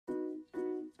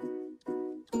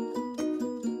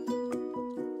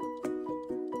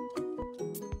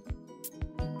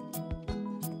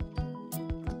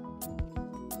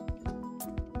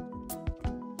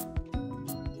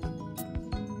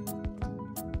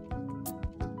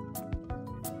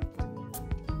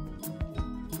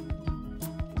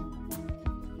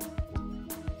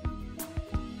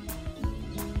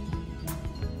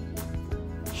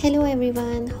Hello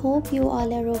everyone, hope you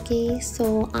all are okay.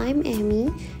 So I'm Emmi,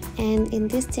 and in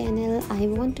this channel I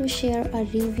want to share a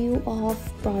review of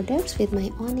products with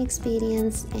my own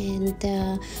experience, and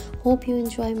hope you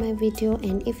enjoy my video.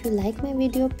 And if you like my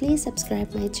video, please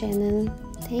subscribe my channel.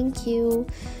 Thank you.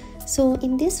 So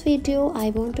in this video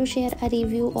I want to share a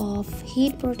review of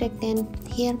heat protectant,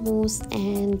 hair mousse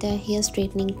and hair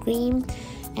straightening cream,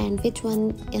 and which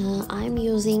one I'm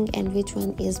using and which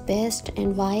one is best,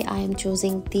 and why I'm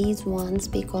choosing these ones,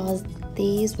 because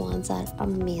these ones are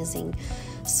amazing.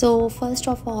 So first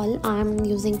of all, I'm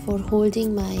using for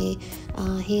holding my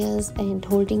hairs and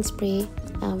holding spray,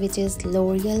 which is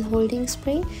Loreal holding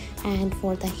spray, and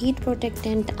for the heat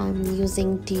protectant I'm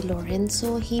using the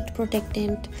Lorenzo heat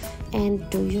protectant. And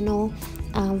do you know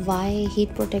why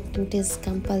heat protectant is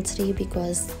compulsory?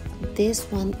 Because this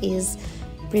one is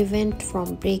prevent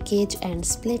from breakage and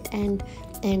split end,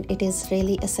 and it is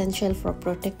really essential for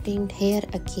protecting hair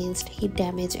against heat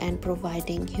damage and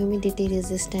providing humidity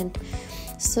resistant.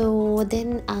 So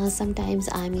then sometimes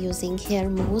I'm using hair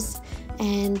mousse,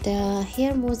 and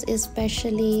hair mousse is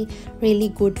especially really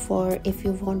good for if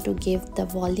you want to give the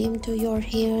volume to your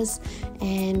hairs,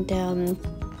 and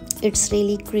it's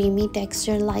really creamy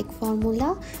texture like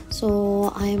formula.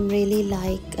 So I'm really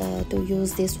like to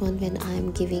use this one when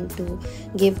I'm give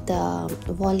the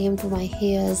volume to my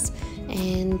hairs.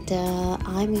 And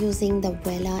I'm using the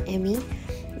Wella Emmi,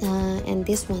 and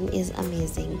this one is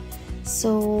amazing.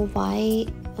 So why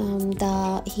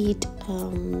the heat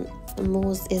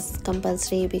mousse is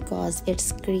compulsory? Because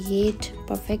it's create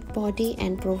perfect body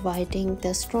and providing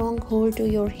the strong hold to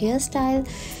your hairstyle,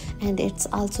 and it's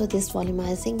also this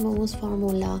volumizing mousse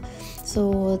formula.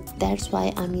 So that's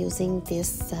why I'm using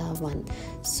this one.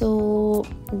 So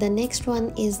the next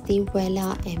one is the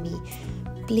Wella Emmi.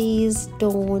 Please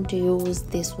don't use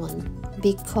this one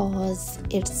because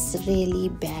it's really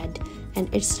bad, and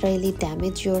it's really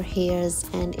damage your hairs,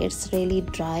 and it's really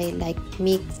dry, like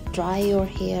makes dry your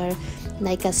hair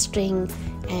like a string.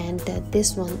 And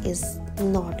this one is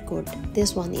not good.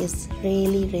 This one is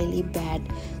really bad.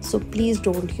 So please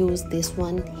don't use this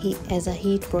one as a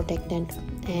heat protectant.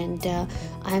 And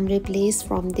I'm replaced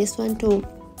from this one to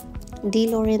the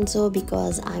Lorenzo,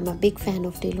 because I'm a big fan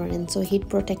of the Lorenzo heat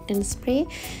protectant spray,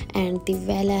 and the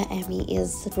Wella Emmi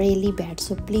is really bad.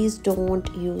 So please don't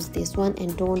use this one,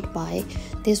 and don't buy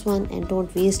this one, and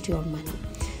don't waste your money.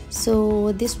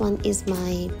 So this one is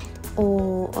my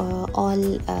all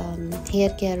hair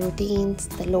care routines,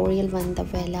 the Loreal one, the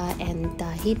Wella, and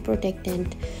the heat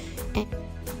protectant.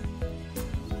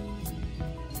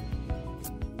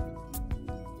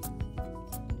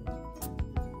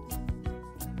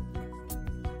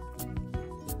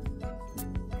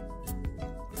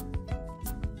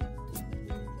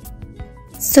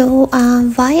 So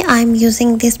why I'm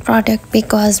using this product?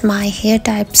 Because my hair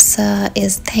types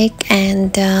is thick,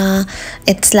 and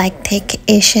it's like thick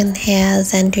Asian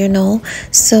hairs, and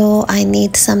so I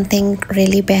need something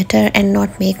really better and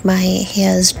not make my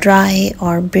hairs dry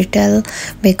or brittle,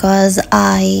 because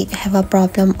I have a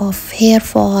problem of hair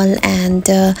fall and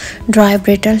dry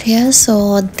brittle hair.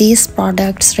 So these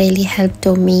products really help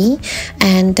to me,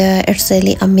 and it's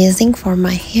really amazing for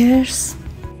my hairs.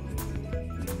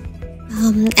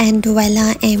 And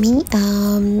Wella Emmi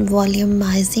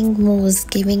volumizing mousse,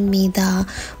 giving me the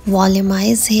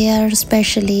volumized hair,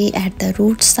 especially at the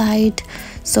root side.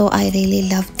 So I really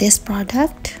love this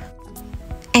product.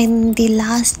 And the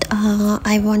last,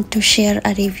 I want to share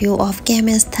a review of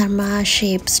Chemist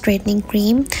thermashape straightening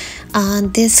cream.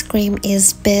 This cream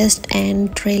is best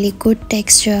and really good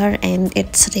texture, and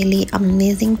it's really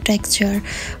amazing texture.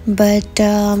 But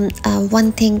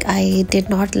one thing I did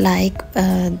not like,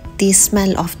 the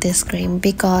smell of this cream,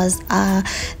 because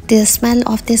the smell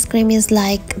of this cream is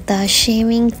like the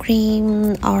shaving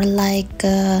cream, or like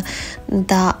the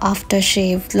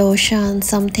aftershave lotion,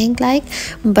 something like.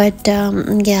 But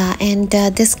yeah, and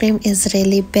this cream is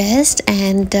really best,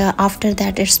 and after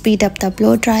that it speed up the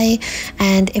blow dry.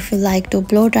 And if you like to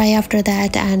blow dry after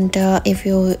that, and if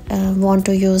you want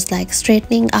to use like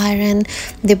straightening iron,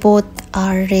 they both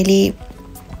are really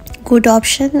good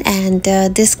option. And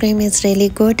this cream is really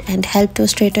good and help to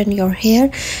straighten your hair,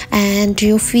 and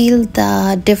you feel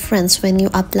the difference when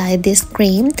you apply this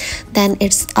cream. Then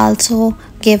it's also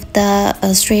give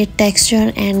the straight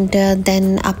texture, and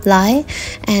then apply,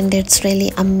 and it's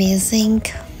really amazing.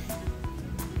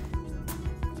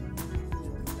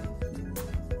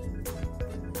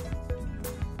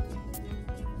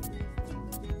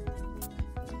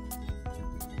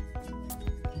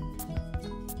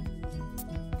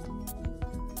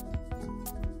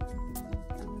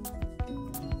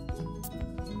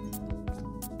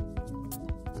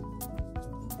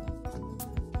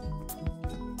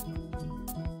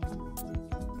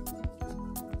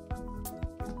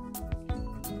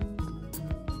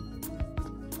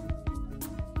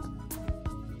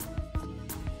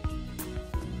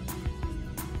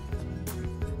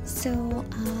 So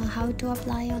how to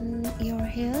apply on your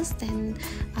hairs? Then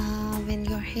when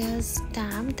your hairs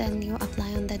damp, then you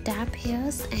apply on the damp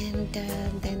hairs, and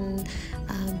then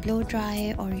blow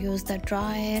dry or use the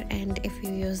dryer. And if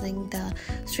you're using the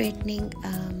straightening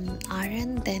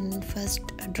iron, then first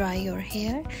dry your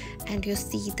hair, and you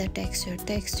see the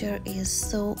texture is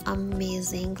so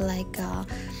amazing, like a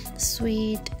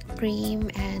sweet cream,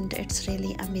 and it's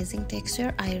really amazing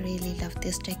texture. I really love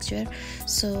this texture.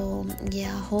 So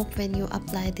yeah, hope when you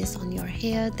apply this on your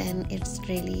hair, then it's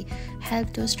really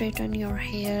help to straighten your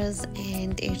hairs,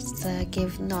 and it's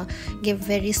give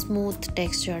very smooth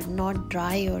texture, not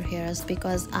dry your hairs,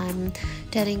 because I'm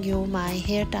telling you my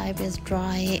hair type is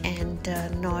dry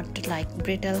and not like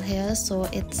brittle hair, so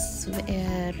it's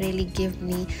really give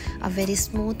me a very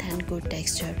smooth and good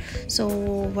texture. So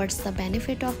what's the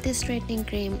benefit of this straightening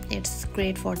cream? It's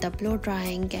great for the blow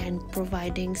drying and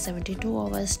providing 72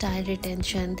 hours style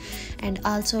retention, and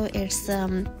also it's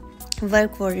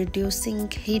work for reducing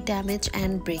heat damage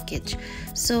and breakage.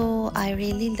 So I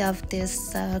really love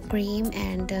this cream,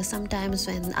 and sometimes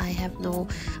when I have no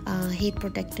heat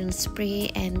protectant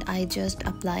spray, and I just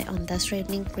apply on the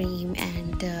straightening cream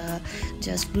and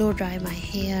just blow dry my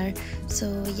hair.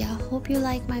 So yeah, hope you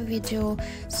like my video.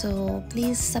 So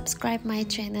please subscribe my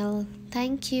channel.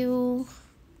 Thank you.